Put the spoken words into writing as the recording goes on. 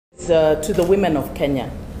to the women of Kenya.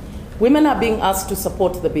 Women are being asked to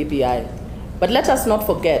support the BBI, but let us not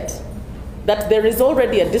forget that there is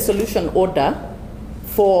already a dissolution order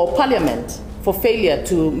for Parliament for failure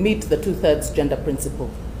to meet the 2/3 gender principle,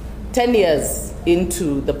 10 years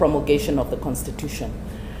into the promulgation of the Constitution.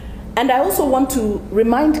 And I also want to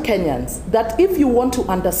remind Kenyans that if you want to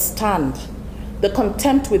understand the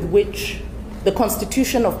contempt with which the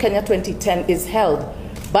Constitution of Kenya 2010 is held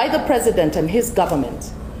by the President and his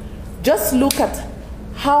government, just look at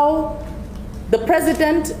how the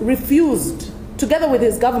President refused, together with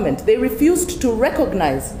his government, they refused to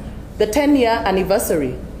recognize the 10-year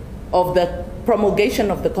anniversary of the promulgation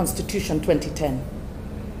of the Constitution 2010.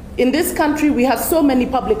 In this country, we have so many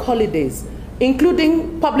public holidays,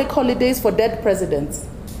 including public holidays for dead presidents.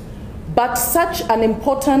 But such an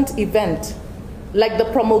important event, like the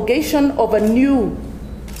promulgation of a new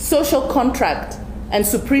social contract and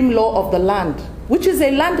supreme law of the land, which is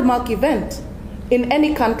a landmark event in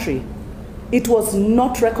any country, it was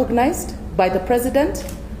not recognized by the President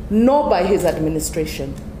nor by his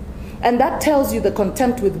administration. And that tells you the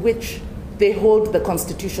contempt with which they hold the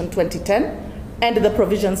Constitution 2010 and the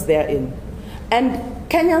provisions therein. And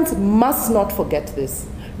Kenyans must not forget this.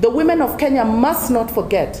 The women of Kenya must not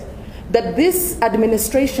forget that this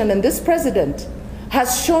administration and this president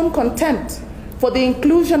has shown contempt for the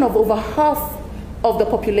inclusion of over half of the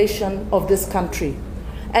population of this country.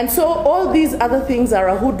 And so all these other things are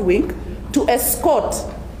a hoodwink to escort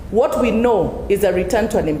what we know is a return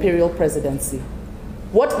to an imperial presidency.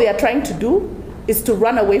 What they are trying to do is to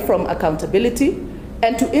run away from accountability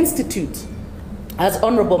and to institute, as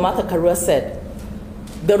Honorable Martha Karua said,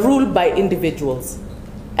 the rule by individuals.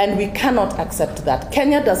 And we cannot accept that.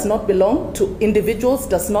 Kenya does not belong to individuals,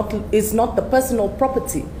 is not the personal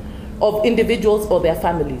property of individuals or their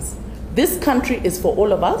families. This country is for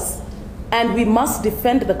all of us, and we must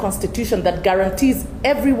defend the Constitution that guarantees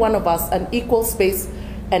every one of us an equal space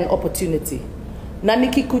and opportunity. Na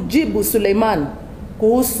nikikujibu Suleiman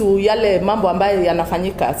kuhusu yale mambo ambayo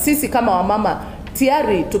yanafanyika, sisi kama wamama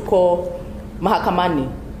tayari tuko mahakamani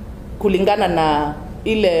kulingana na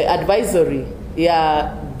ile advisory ya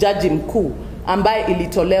jaji mkuu ambaye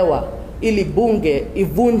ilitolewa ili bunge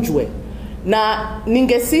ivunjwe. Na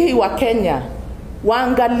ningesihi wa Kenya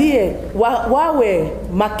waangalie, wawe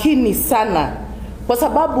makini sana, kwa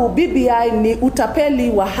sababu BBI ni utapeli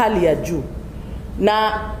wa hali ya juu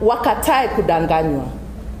na wakatae kudanganywa.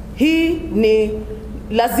 Hii ni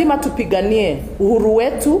lazima tupiganie uhuru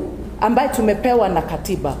wetu ambaye tumepewa na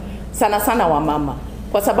katiba, sana sana wamama,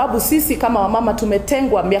 kwa sababu sisi kama wamama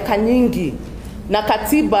tumetengwa miaka nyingi na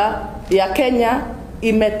katiba ya Kenya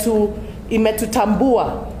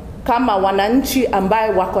imetutambua kama wananchi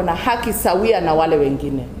ambaye wako na haki sawia na wale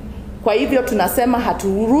wengine. Kwa hivyo tunasema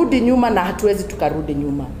haturudi nyuma na hatuwezi tukarudi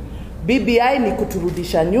nyuma. BBI ni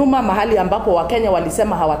kuturudisha nyuma mahali ambapo Wakenya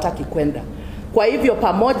walisema hawataki kwenda. Kwa hivyo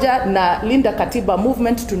pamoja na Linda Katiba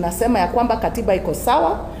Movement tunasema ya kwamba katiba iko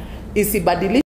sawa, isibadilike.